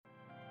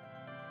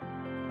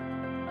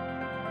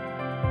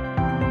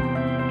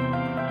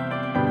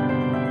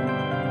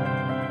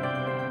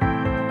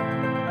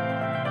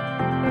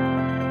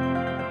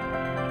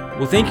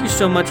Well, thank you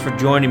so much for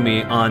joining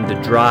me on the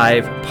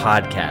Drive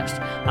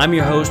podcast. I'm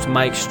your host,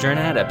 Mike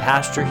Sternad, a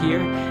pastor here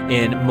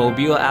in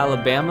Mobile,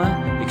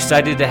 Alabama.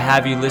 Excited to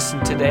have you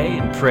listen today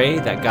and pray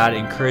that God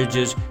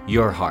encourages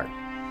your heart.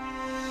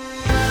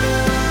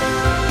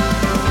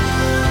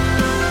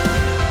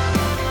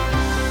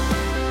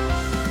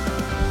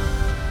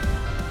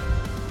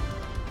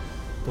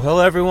 Well, hello,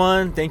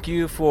 everyone. Thank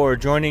you for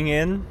joining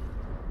in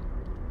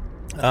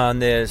on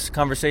this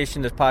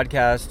conversation, this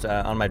podcast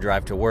on my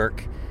drive to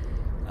work.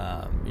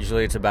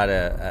 Usually it's about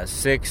a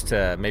 6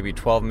 to maybe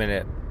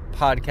 12-minute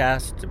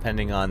podcast,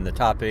 depending on the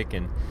topic.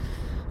 And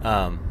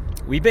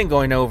we've been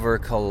going over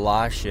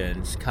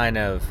Colossians, kind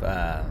of.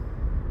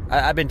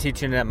 I've been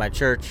teaching at my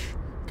church,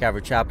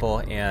 Calvary Chapel,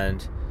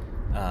 and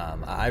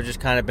I've just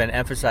kind of been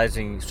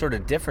emphasizing sort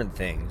of different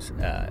things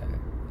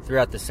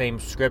throughout the same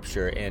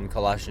scripture in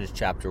Colossians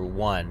chapter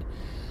 1,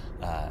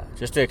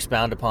 just to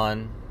expound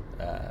upon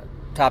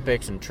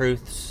topics and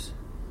truths,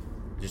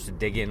 just to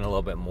dig in a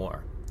little bit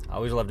more. I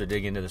always love to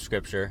dig into the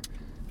scripture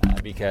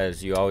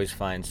because you always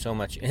find so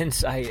much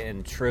insight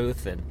and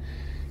truth and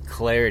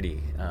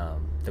clarity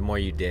the more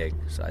you dig.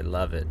 So I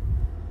love it.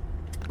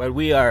 But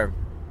we are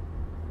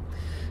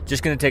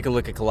just going to take a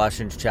look at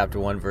Colossians chapter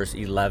 1, verse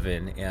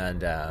 11.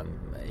 And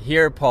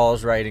here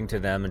Paul's writing to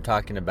them and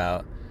talking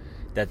about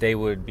that they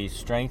would be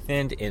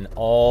strengthened in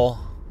all,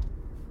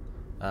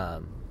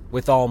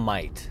 with all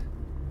might.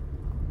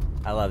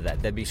 I love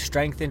that. They'd be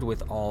strengthened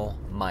with all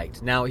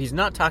might. Now, he's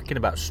not talking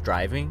about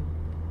striving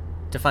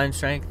to find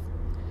strength.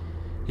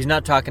 He's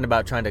not talking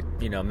about trying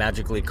to,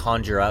 magically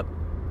conjure up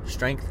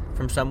strength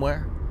from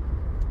somewhere.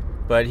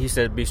 But he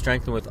said, be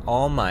strengthened with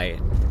all might.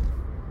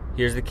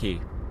 Here's the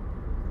key.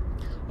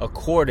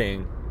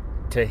 According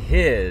to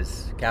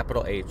his,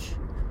 capital H,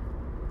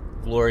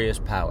 glorious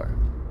power.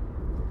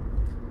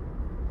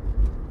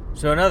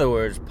 So in other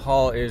words,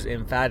 Paul is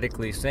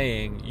emphatically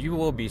saying, you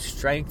will be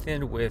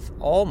strengthened with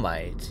all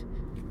might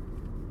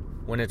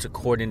when it's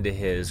according to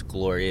his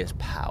glorious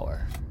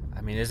power.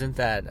 I mean, isn't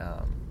that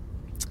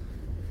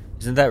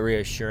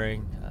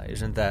reassuring?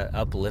 Isn't that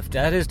uplifting?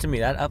 That is to me.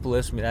 That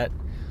uplifts me. That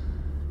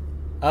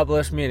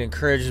uplifts me and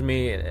encourages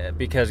me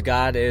because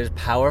God is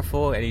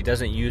powerful and he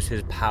doesn't use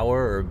his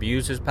power or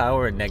abuse his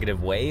power in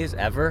negative ways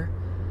ever.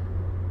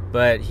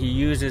 But he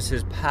uses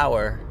his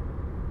power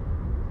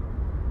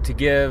to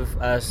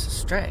give us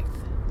strength.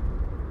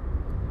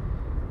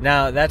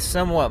 Now, that's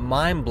somewhat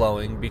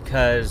mind-blowing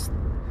because,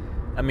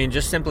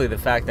 just simply the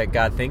fact that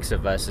God thinks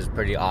of us is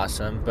pretty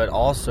awesome, but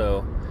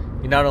also,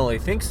 he not only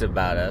thinks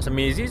about us,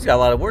 he's got a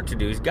lot of work to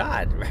do. He's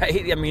God, right?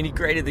 He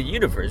created the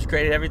universe,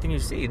 created everything you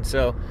see, and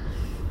so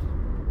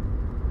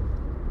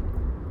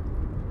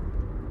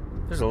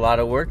there's a lot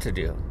of work to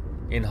do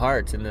in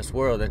hearts in this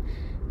world,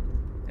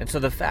 and so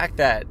the fact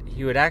that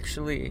he would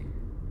actually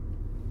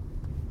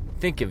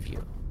think of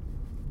you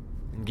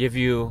and give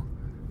you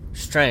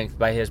strength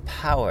by his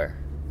power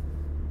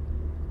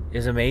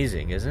is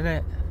amazing, isn't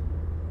it?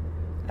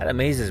 That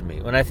amazes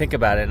me. When I think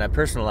about it and I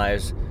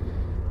personalize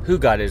who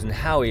God is and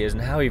how he is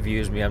and how he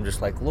views me, I'm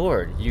just like,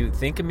 Lord, you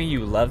think of me,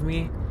 you love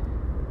me,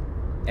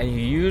 and you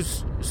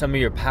use some of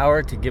your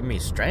power to give me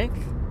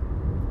strength?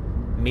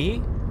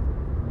 Me?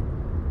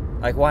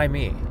 Like, why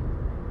me?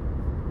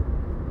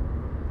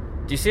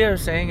 Do you see what I'm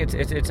saying?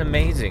 It's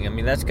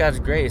amazing. That's God's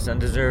grace,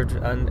 undeserved,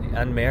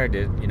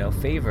 unmerited,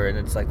 favor, and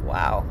it's like,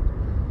 wow,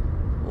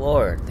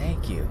 Lord,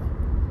 thank you.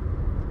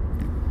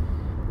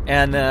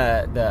 And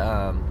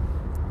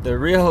the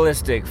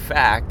realistic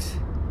fact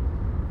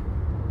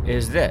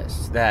is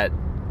this, that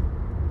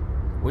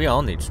we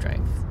all need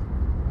strength,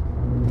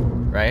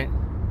 right?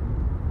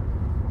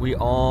 We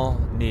all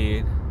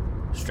need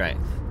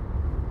strength.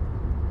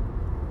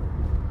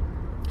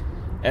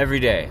 Every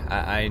day,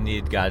 I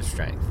need God's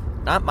strength.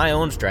 Not my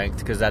own strength,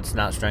 because that's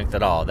not strength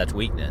at all. That's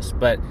weakness.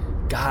 But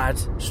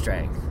God's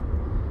strength.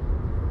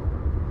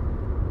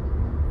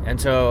 And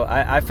so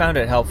I found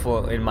it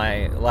helpful in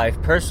my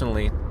life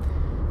personally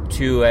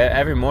to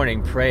every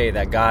morning pray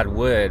that God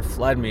would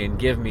flood me and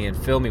give me and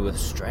fill me with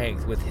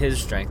strength, with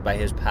his strength by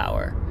his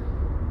power.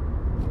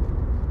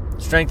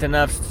 Strength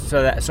enough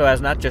so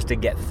as not just to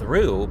get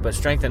through, but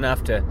strength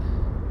enough to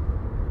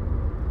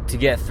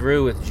get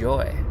through with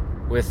joy,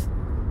 with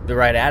the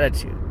right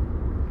attitude,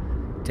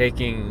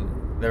 taking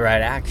the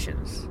right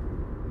actions.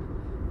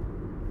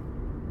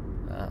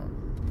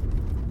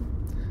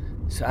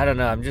 So I don't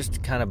know, I'm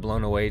just kind of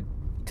blown away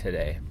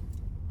today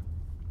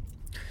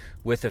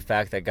with the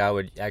fact that God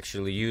would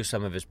actually use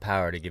some of his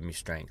power to give me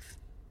strength.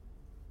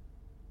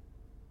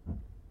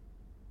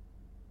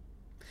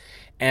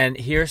 And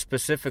here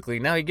specifically,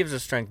 now he gives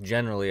us strength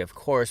generally, of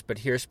course, but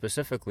here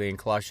specifically in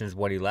Colossians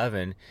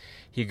 1:11,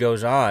 he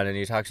goes on and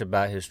he talks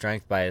about his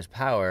strength by his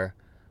power,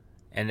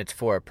 and it's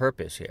for a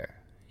purpose here.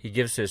 He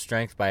gives his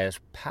strength by his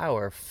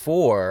power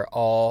for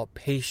all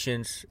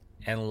patience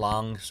and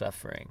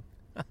long-suffering.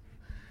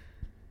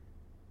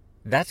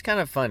 That's kind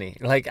of funny.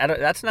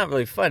 That's not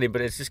really funny, but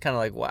it's just kind of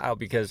like, wow,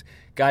 because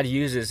God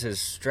uses his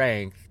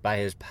strength by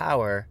his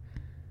power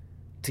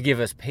to give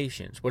us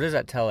patience. What does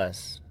that tell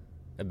us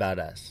about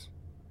us?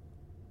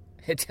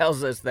 It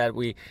tells us that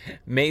we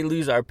may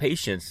lose our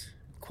patience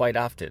quite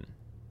often.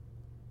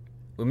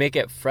 We may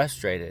get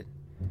frustrated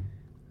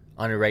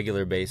on a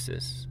regular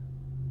basis.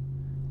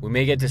 We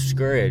may get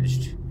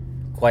discouraged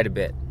quite a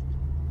bit.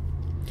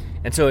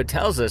 And so it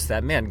tells us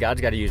that, man,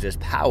 God's got to use his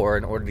power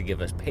in order to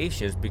give us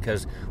patience,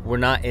 because we're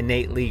not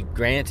innately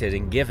granted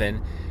and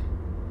given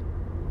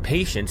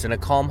patience and a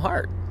calm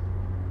heart.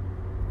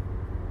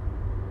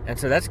 And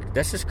so that's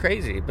just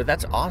crazy, but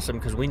that's awesome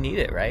because we need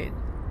it, right?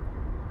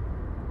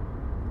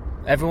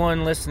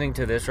 Everyone listening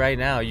to this right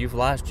now, you've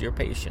lost your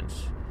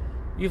patience.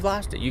 You've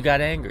lost it. You got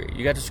angry.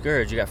 You got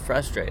discouraged. You got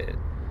frustrated.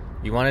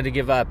 You wanted to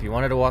give up. You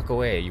wanted to walk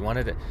away. You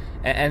wanted to...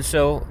 And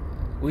so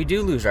we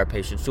do lose our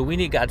patience. So we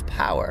need God's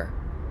power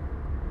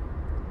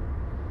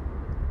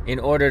in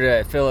order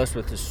to fill us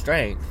with the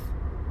strength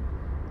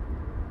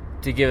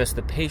to give us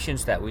the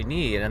patience that we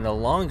need and the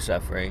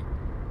long-suffering.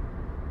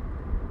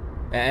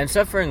 And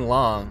suffering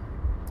long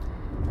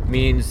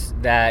means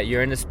that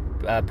you're in this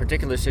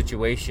particular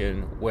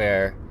situation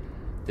where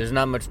there's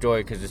not much joy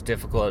because it's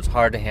difficult, it's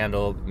hard to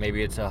handle.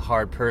 Maybe it's a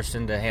hard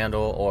person to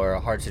handle or a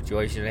hard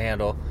situation to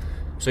handle.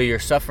 So you're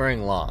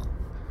suffering long.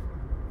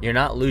 You're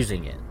not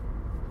losing it.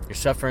 You're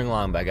suffering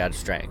long by God's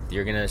strength.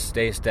 You're going to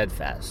stay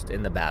steadfast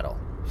in the battle.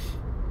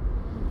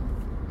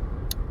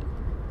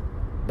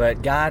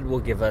 But God will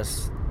give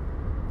us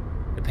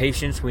the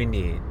patience we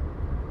need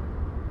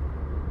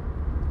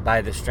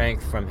by the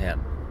strength from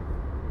him.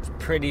 It's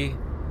pretty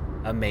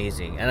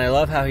amazing. And I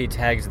love how he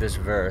tags this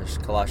verse,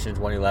 Colossians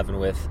 1:11,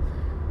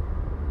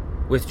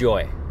 with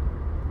joy.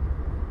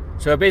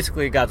 So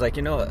basically God's like,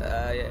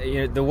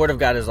 the word of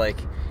God is like,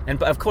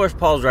 and of course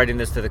Paul's writing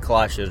this to the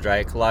Colossians,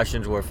 right?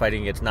 Colossians were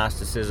fighting against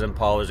Gnosticism.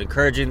 Paul was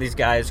encouraging these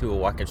guys who were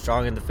walking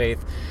strong in the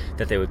faith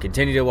that they would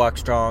continue to walk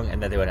strong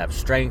and that they would have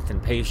strength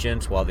and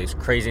patience while this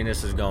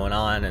craziness is going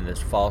on and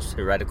this false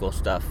heretical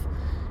stuff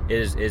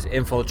is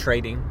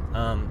infiltrating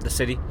the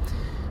city.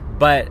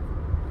 But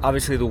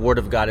obviously the word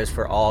of God is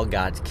for all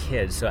God's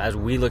kids. So as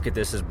we look at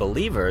this as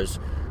believers,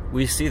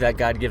 we see that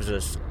God gives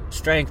us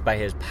strength by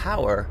his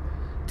power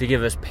to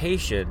give us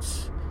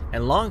patience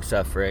and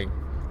long-suffering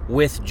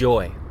with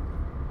joy.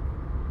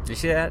 Do you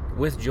see that?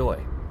 With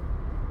joy.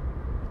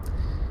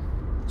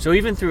 So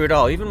even through it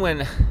all, even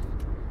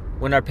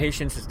when our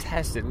patience is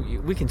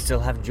tested, we can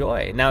still have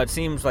joy. Now it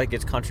seems like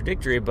it's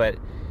contradictory, but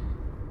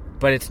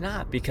it's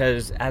not,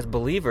 because as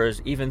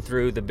believers, even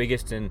through the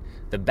biggest and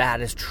the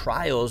baddest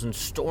trials and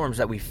storms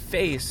that we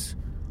face,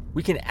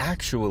 we can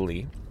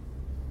actually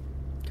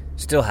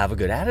still have a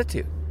good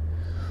attitude.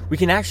 We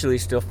can actually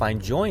still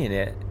find joy in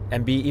it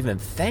and be even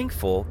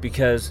thankful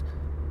because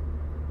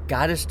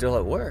God is still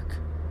at work.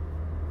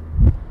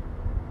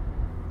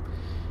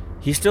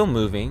 He's still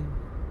moving.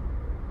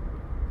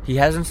 He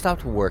hasn't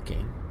stopped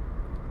working.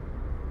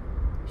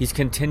 He's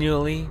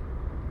continually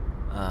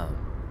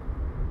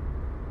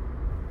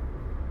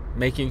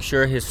making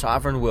sure his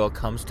sovereign will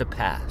comes to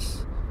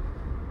pass.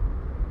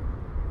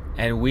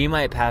 And we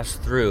might pass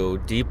through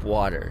deep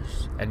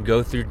waters and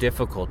go through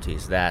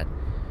difficulties that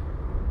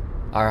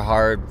are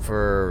hard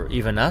for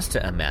even us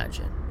to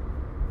imagine.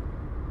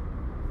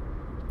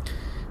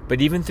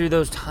 But even through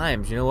those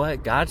times, you know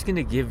what? God's going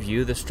to give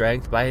you the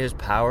strength by his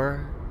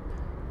power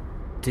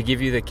to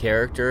give you the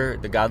character,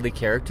 the godly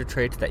character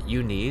traits that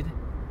you need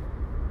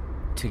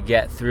to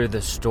get through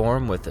the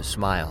storm with a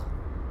smile.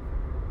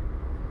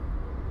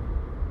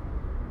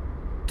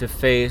 To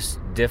face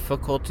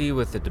difficulty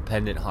with a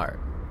dependent heart.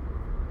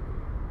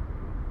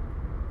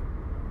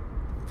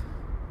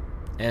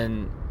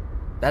 And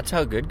that's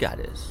how good God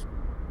is.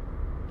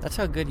 That's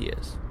how good he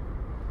is.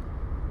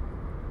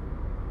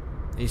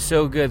 He's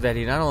so good that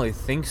he not only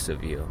thinks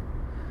of you,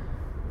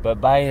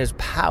 but by his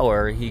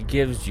power, he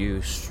gives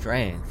you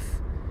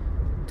strength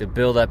to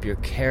build up your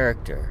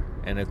character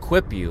and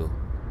equip you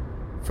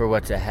for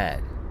what's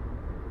ahead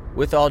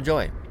with all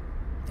joy.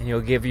 And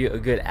he'll give you a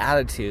good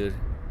attitude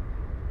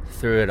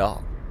through it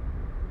all.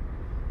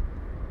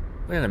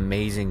 What an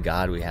amazing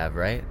God we have,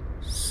 right?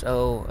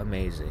 So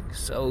amazing,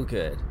 so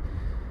good.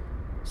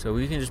 So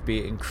we can just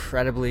be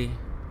incredibly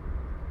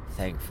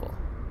thankful.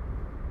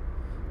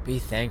 Be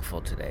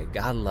thankful today.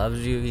 God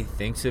loves you. He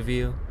thinks of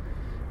you.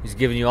 He's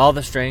given you all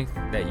the strength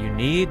that you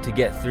need to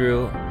get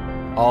through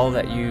all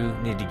that you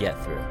need to get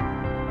through.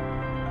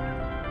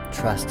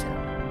 Trust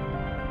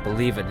him.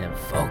 Believe in him.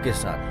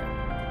 Focus on him.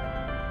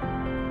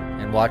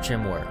 And watch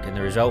him work. And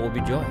the result will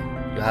be joy.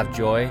 You'll have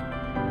joy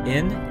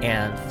in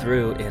and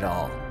through it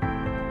all.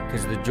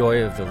 Because the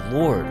joy of the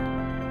Lord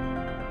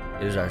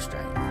is our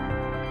strength.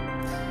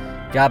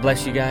 God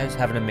bless you guys.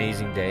 Have an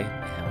amazing day.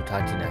 And we'll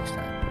talk to you next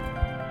time.